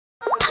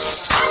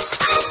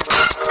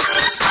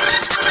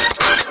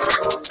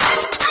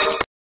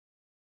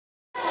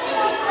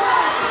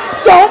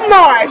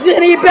mind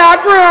any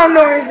background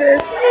noises.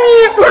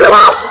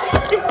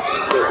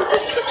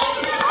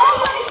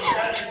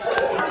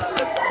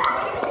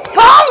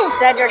 Boom,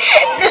 Cedric.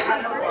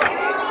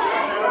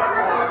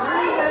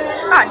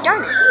 Oh,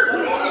 darn it.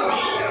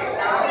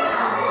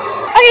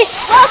 Okay,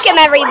 welcome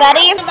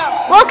everybody.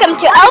 Welcome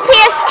to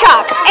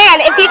Lps-Chopped.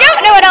 And if you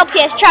don't know what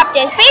Lps-Chopped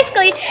is,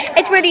 basically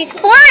it's where these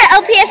former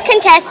LPS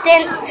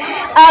contestants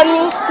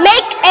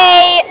make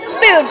a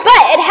food,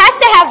 but it has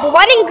to have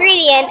one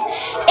ingredient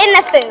in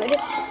the food.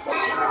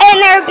 And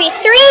there will be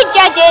 3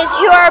 judges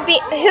who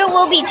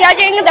will be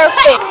judging their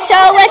food. So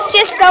let's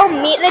just go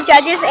meet the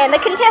judges and the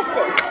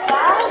contestants.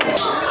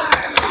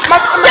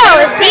 So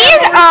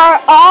these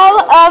are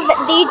all of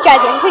the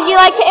judges. Would you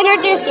like to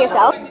introduce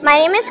yourself? My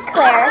name is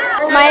Claire.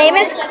 My name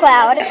is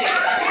Cloud.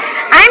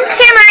 I'm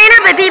Tamarina,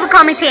 but people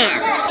call me Tam.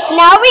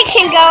 Now we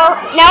can go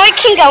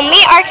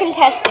meet our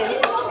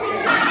contestants.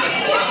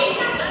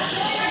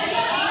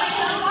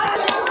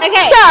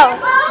 Okay. So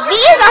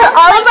these are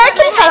all of our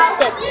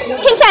contestants.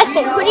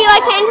 Contestants, would you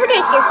like to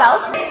introduce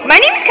yourselves? My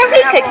name is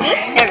Company Cookie,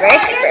 and very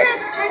super.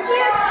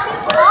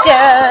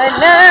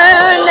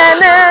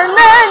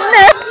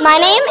 My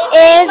name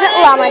is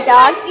Llama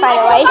Dog, by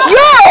the way.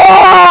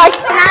 Yeah!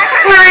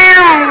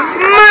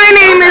 My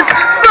name is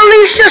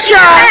Felicia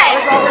Shaw,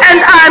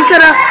 and I'm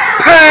gonna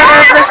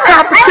put this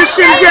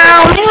competition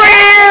down.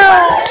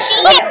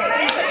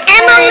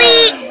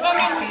 Emily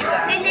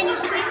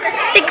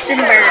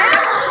Fixenberg.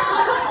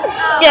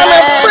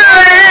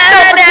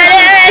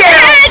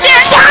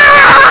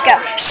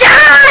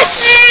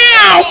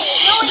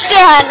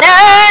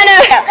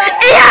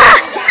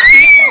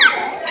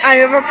 I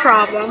have a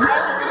problem.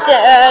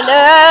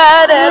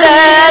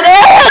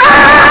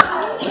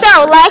 So,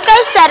 like I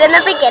said in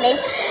the beginning,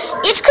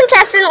 each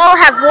contestant will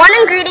have one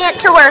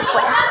ingredient to work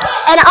with.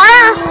 And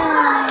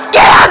get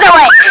out of the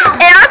way!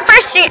 And our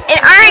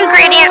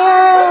ingredient,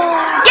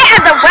 get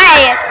out of the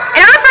way!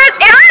 And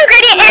our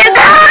ingredient is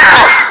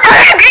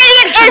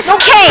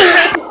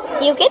cake.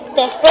 You get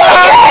this cake.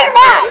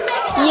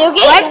 You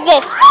get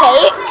this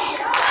cake.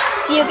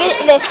 You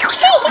get this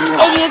cake.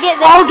 And you get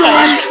this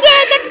cake.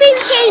 Yeah, that's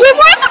baby cake. We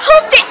weren't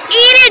supposed to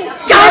eat it,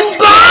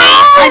 dumbo!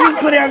 I didn't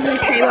put it on the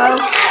table.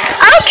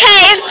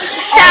 Okay,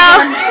 so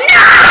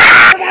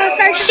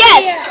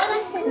chefs,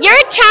 your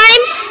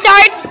time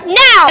starts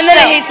now. And then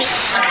I hate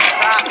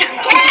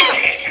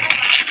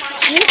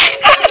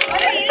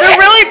They're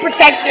really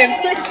protective.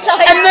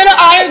 And then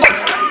I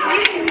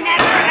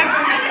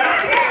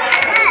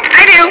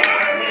do.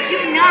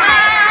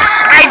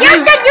 You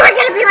said you were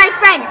gonna be my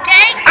friend.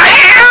 Thanks. I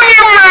am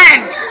your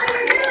friend.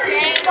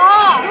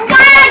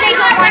 Why are they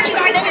gonna want you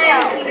on the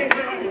hill?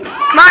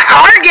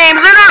 Our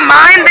games, they're not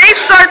mine. They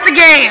start the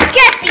game.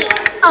 Jesse.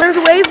 There's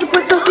ways to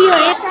put Sophia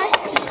in.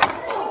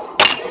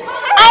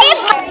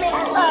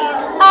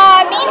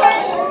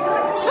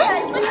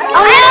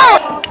 Oh no!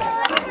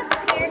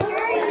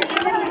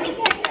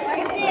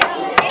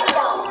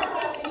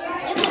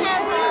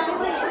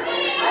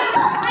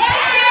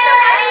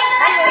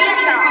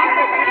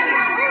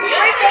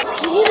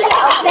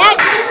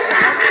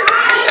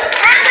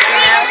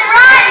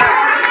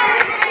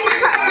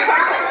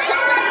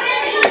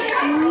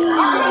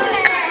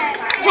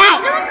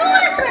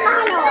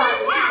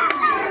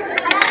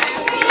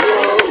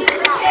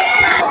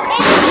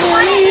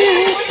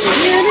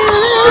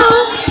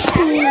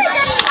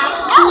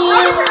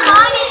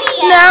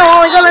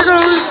 Now we're gonna go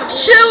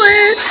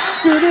chillin'.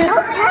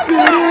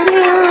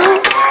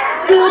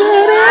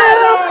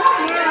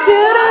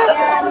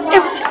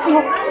 It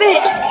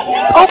fits.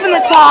 Open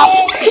the top.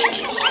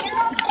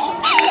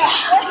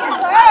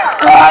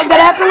 I'm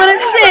gonna have to let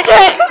it sit.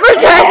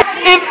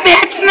 It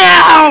fits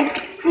now.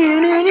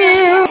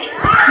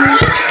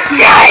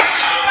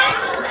 Yes.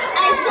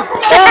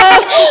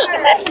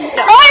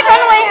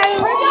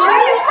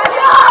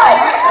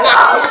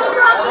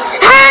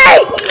 Hey!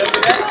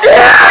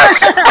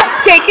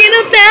 Taking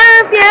a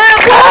bath, yeah.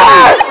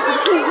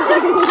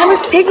 I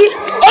was taking.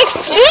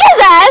 Excuse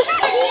us.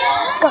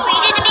 Go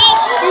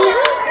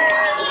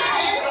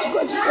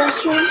to the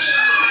restroom.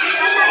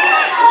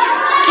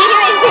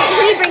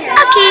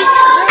 Okay,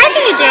 I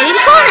think it's ready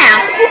to go now.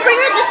 You bring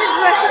her. This is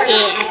the restroom.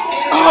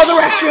 Yeah. Oh, the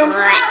restroom.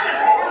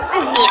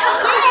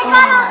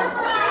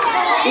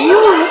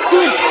 Ooh, looks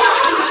good.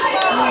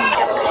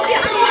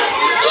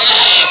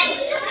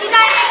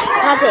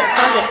 Pause it.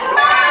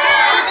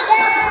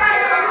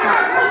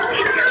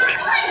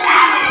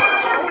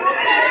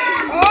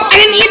 I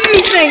didn't eat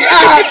anything.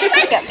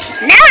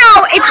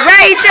 Now it's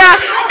ready to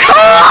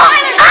cool off.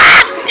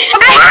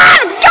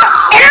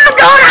 And I'm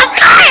going on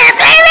fire,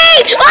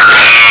 baby!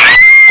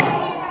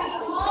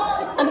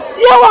 I'm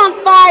still on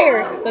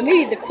fire, but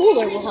maybe the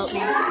cooler will help me.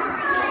 Yeah.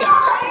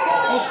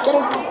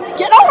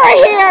 Get over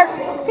here!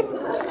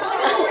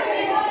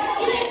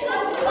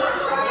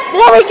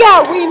 There we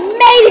go. We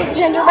made it,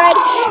 Gingerbread,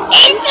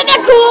 into the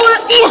cooler.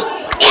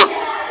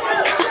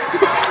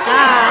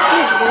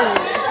 Feels good.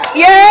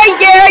 Yeah.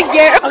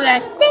 Okay.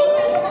 Ding.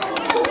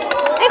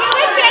 It's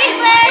with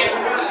Caitlin.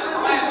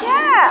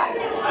 Yeah.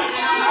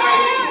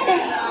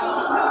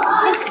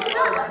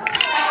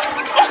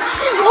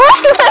 Let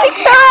it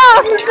go!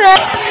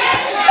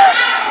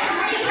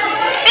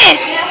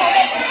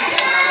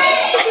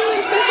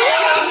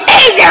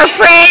 Hey there,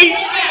 fridge!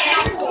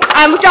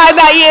 I'm talking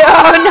about you.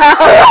 Oh no.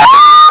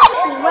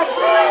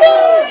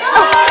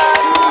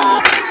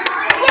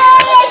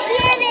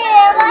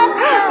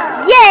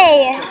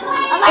 Yay!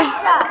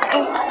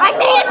 I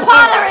made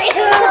pottery!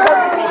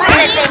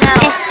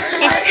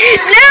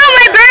 No,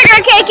 my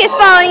burger cake is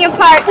falling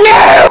apart.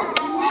 No!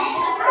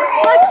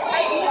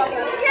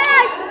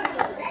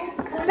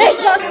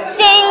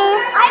 Ding!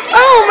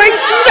 Oh, my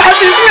stuff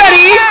is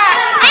ready.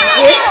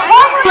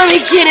 Let me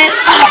get it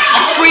out of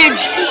the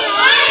fridge.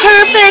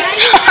 Perfect.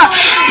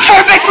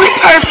 Perfectly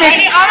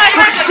perfect.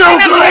 Looks so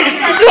good.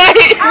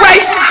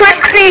 Rice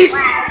Krispies.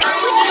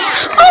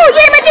 Oh,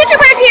 yay, my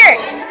gingerbread's here!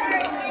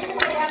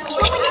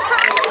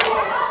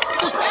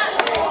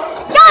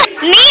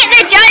 Meet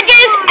the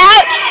judges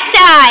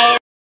outside.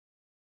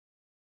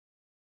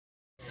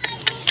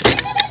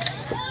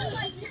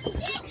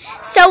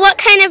 So what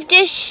kind of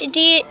dish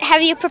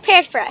have you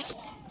prepared for us?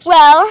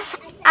 Well,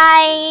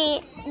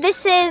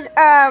 this is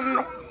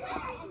a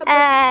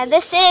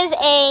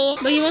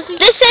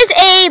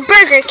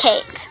burger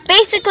cake.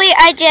 Basically,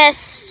 I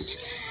just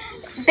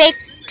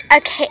baked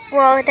a cake.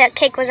 Well, that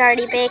cake was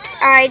already baked.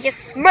 I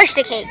just mushed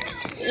a cake.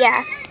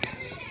 Yeah.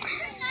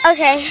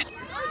 Okay.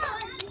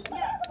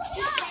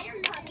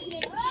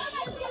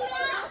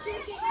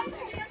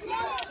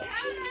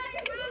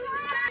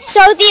 So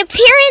the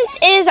appearance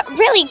is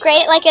really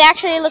great. Like, it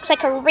actually looks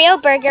like a real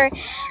burger,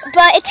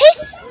 but it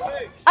tastes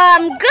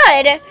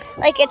good.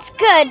 Like, it's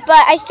good,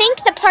 but I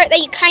think the part that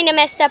you kind of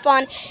messed up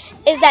on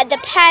is that the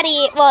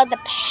patty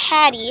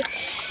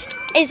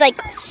is like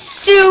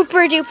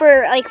super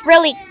duper, like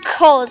really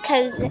cold.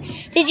 Cause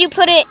did you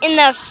put it in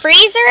the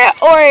freezer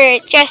or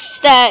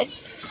just the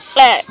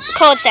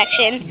cold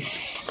section?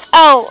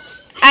 Oh,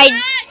 I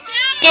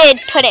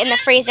did put it in the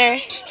freezer.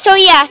 So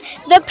yeah,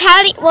 the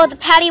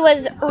patty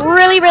was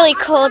really, really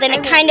cold, and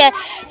it kind of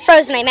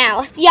froze my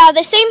mouth. Yeah,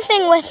 the same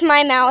thing with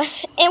my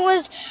mouth. It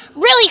was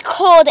really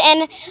cold,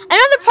 and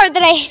another part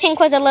that I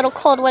think was a little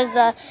cold was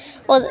the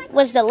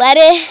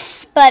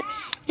lettuce, but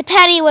the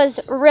patty was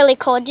really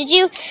cold. Did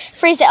you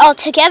freeze it all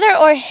together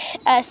or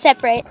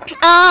separate?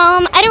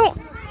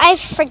 I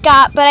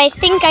forgot, but I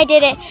think I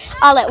did it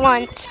all at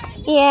once.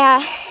 Yeah,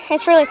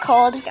 it's really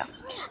cold.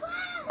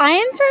 I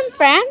am from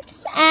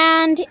France,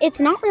 and it's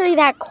not really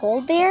that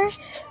cold there,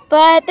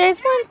 but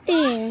there's one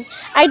thing.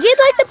 I did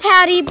like the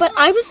patty, but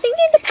I was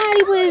thinking the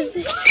patty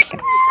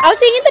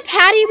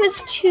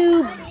was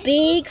too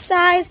big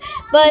size,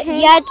 but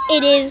yet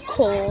it is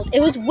cold.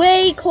 It was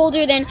way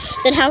colder than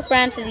how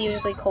France is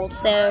usually cold,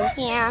 so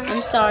yeah.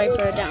 I'm sorry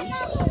for a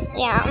downpour.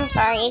 Yeah, I'm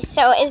sorry.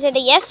 So is it a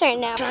yes or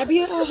no? Can I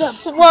be the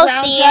We'll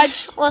brown see.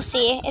 judge? We'll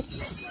see.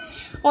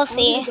 We'll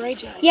see. Gray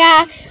judge.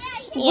 Yeah.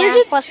 Yeah,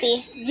 we'll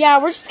see. Yeah,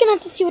 we're just gonna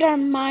have to see what our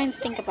minds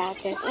think about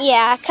this.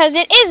 Yeah, because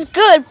it is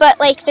good, but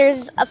like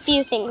there's a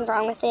few things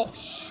wrong with it.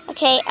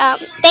 Okay,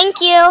 thank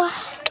you.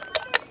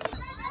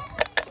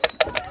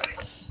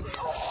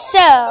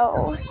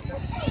 So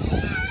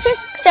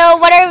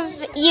what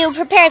have you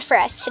prepared for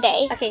us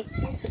today? Okay.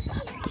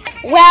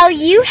 Well,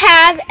 you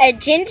have a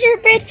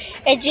gingerbread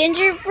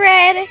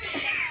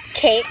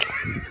cake.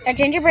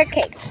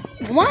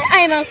 What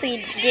I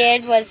mostly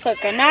did was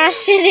put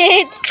ganache in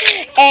it,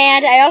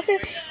 and I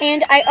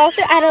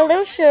also add a little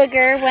more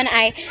sugar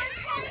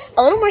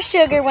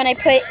when I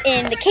put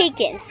in the cake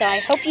in. So I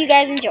hope you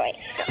guys enjoy.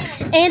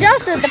 And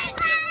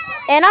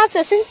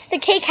also since the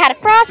cake had a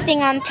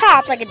frosting on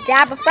top, like a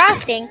dab of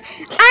frosting,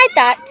 I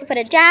thought to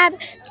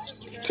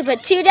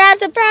put 2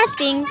 dabs of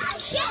frosting,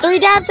 3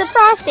 dabs of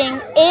frosting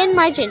in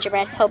my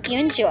gingerbread. Hope you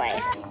enjoy.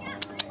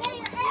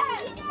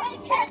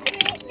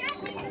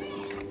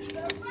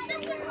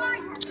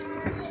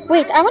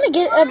 Wait, I want to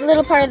get a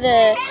little part of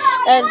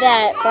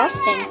that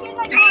frosting.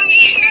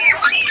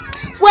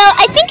 Well,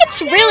 I think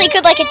it's really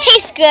good. Like, it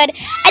tastes good.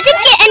 I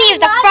didn't get any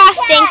of the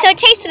frosting, so it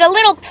tasted a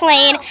little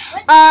plain.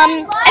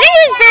 I think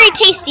it was very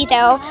tasty,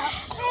 though.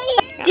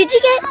 Did you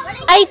get?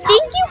 I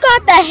think you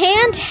got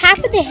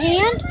half of the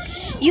hand.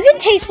 You can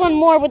taste one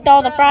more with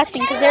all the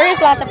frosting, because there is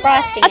lots of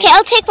frosting. Okay,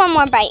 I'll take one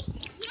more bite.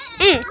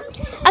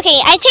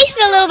 Okay, I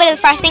tasted a little bit of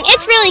the frosting.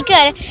 It's really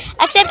good,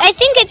 except I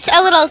think it's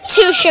a little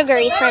too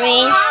sugary for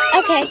me.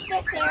 Okay.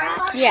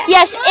 Yeah.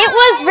 Yes, it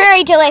was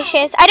very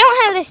delicious. I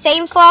don't have the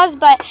same flaws,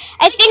 but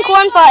I think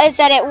one flaw is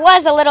that it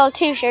was a little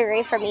too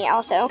sugary for me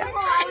also.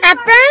 At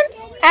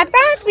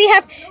France we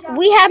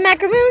have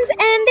macaroons,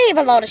 and they have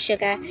a lot of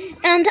sugar.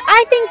 And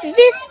I think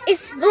this is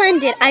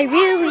splendid. I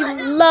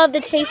really love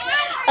the taste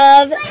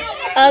of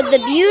the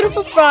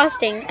beautiful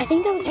frosting. I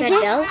think that was red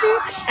velvet.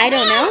 I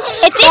don't know.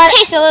 It did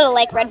taste a little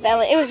like red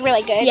velvet. It was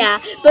really good. Yeah,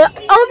 but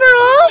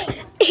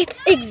overall,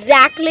 it's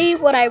exactly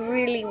what I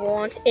really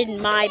want in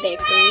my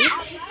bakery.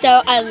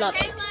 So I love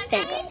it.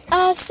 Thank you.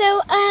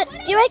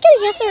 Do I get a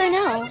yes or a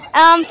no?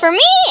 For me,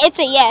 it's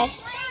a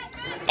yes.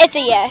 It's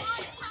a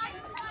yes.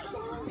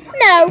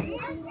 No.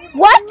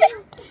 What?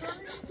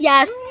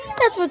 Yes,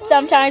 that's what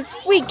sometimes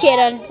we get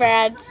on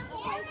France.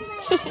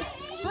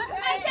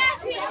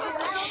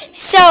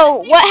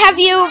 So, what have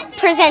you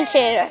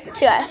presented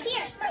to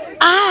us?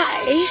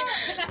 I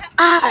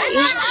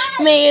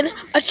made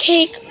a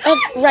cake of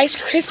Rice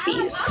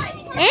Krispies.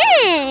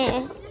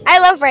 I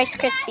love Rice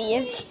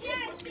Krispies.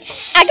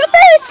 I go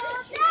first.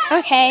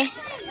 Okay.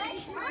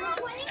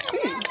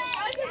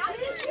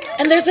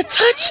 And there's a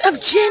touch of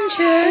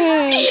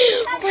ginger.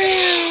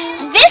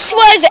 This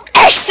was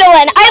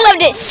excellent. I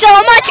loved it so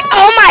much.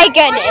 Oh my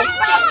goodness.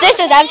 This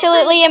is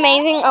absolutely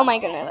amazing. Oh my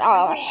goodness.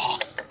 Oh.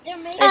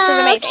 This is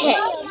amazing. Okay.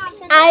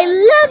 I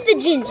love the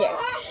ginger.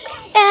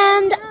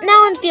 And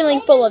now I'm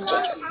feeling full of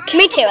ginger.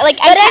 Me too.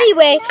 But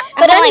anyway,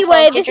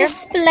 this is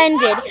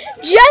splendid.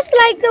 Just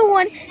like the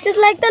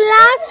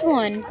last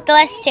one. The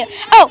last two.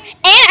 Oh,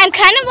 and I'm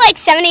kind of like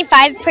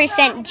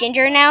 75%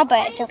 ginger now,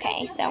 but it's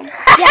okay. So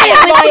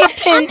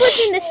I'm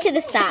pushing this to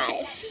the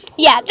side.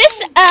 yeah,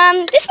 this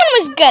one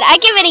was good. I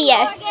give it a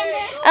yes.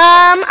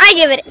 I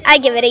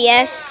give it a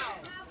yes.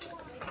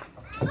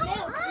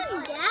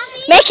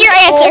 Make your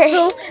answer.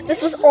 Awful.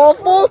 This was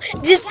awful,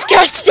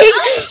 disgusting,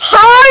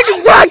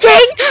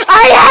 hard-working.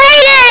 I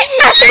hate it.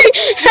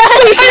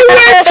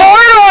 It's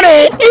hard on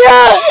it.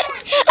 Yeah.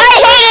 I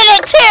hated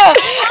it too.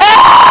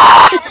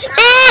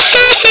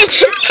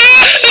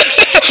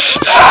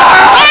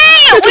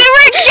 Wait, we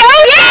were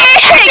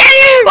joking.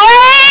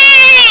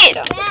 Wait.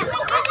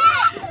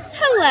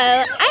 Hello,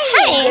 I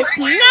made this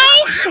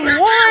nice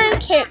warm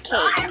carrot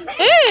cake.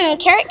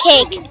 Carrot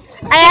cake.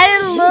 I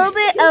added a little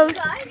bit of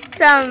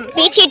some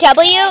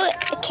BTW.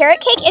 Carrot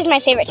cake is my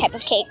favorite type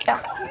of cake.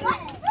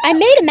 I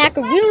made a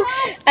macaroon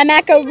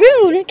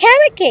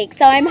carrot cake,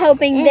 so I'm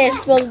hoping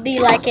this will be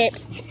like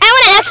it. I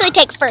want to actually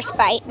take first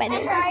bite, but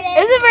it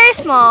was a very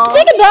small.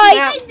 Second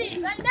bite.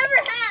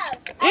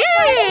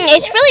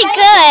 It's really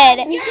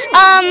good.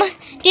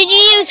 Did you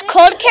use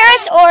cold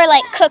carrots or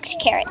like cooked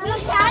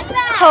carrots?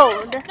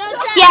 Cold.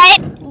 Yeah,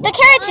 the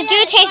carrots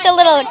do taste a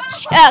little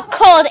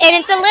cold, and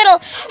it's a little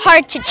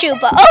hard to chew.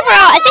 But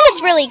overall, I think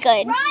it's really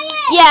good.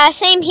 Yeah,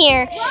 same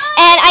here. And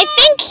I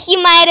think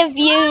you might have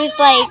used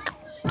like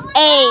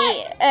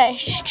a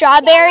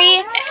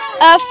strawberry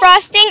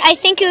frosting. I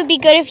think it would be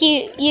good if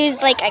you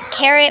used like a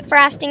carrot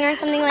frosting or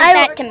something like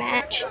that to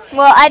match.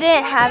 Well, I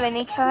didn't have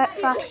any carrot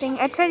frosting.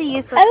 I tried to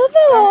use with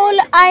Overall,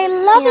 I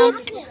love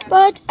it,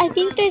 but I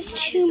think there's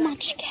too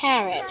much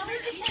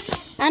carrots.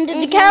 And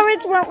the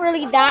carrots weren't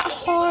really that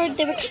hard.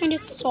 They were kind of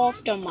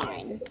soft on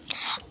mine.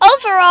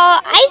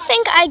 Overall, I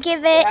think I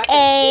give it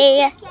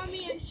a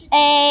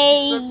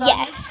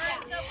yes.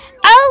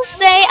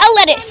 I'll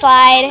let it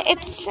slide.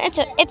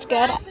 It's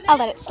good. I'll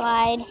let it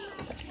slide.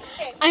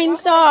 I'm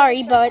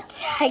sorry,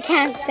 but I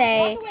can't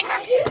say.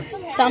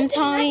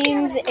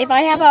 Sometimes, if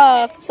I have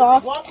a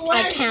soft,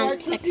 I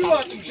can't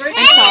accept.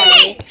 I'm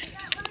sorry.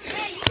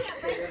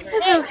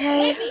 It's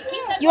okay.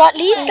 You at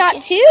least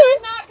got two.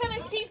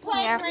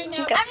 Yeah.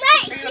 Okay.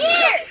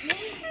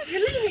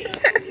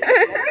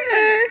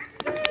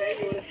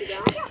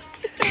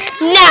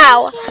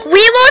 Now,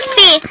 we will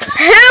see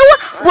who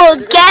will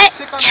get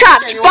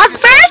chopped. But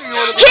first,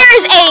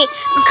 here's a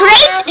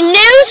great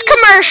news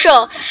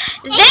commercial.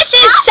 This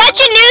is such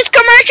a news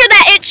commercial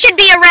that it should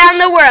be around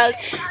the world.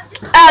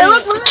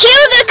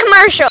 Cue the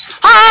commercial.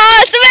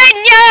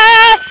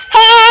 Savannah!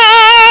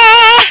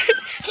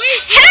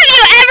 Have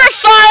you ever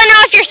fallen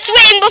off your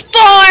swing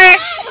before?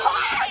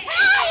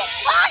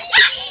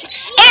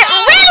 It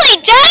really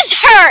does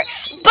hurt.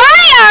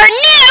 Buy our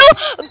new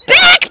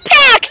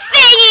backpack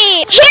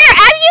thingy. Here,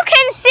 as you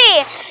can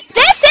see,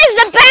 this is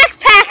the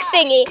backpack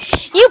thingy.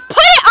 You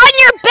put it on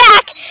your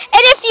back,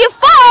 and if you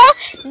fall,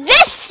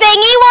 this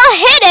thingy will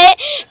hit it,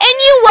 and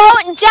you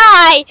won't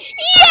die.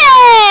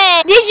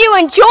 Yay! Did you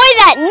enjoy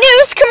that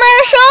news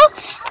commercial?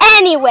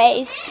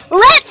 Anyways,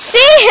 let's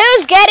see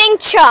who's getting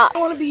chopped.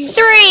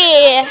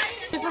 3,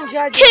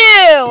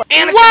 2,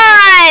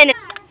 1.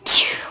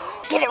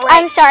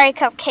 I'm sorry,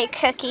 Cupcake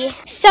Cookie.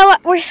 So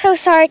we're so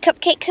sorry,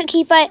 Cupcake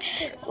Cookie, but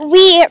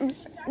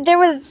there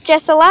was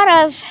just a lot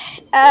of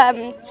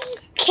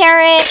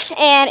carrots,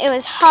 and it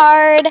was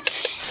hard.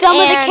 Some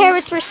of the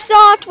carrots were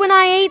soft when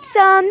I ate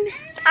some.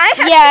 And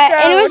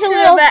it was a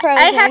little frozen.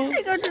 I have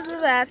to go to the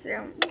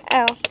bathroom.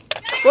 Oh.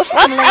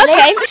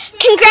 Okay.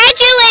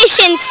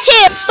 Congratulations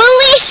to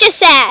Felicia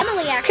Sad.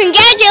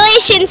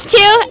 Congratulations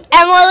to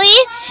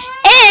Emily.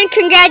 And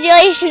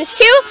congratulations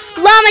to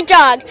Llama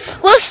Dog.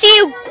 We'll see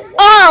you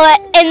all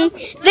in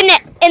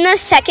the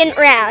second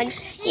round.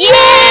 Yay!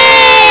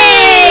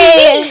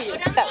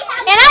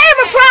 And I have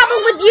a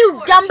problem with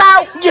you,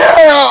 Dumbo.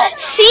 Yeah!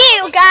 See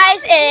you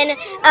guys in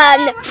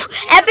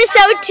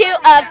episode 2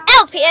 of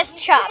LPS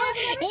Chopped.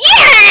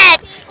 Yeah!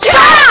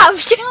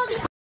 Chopped!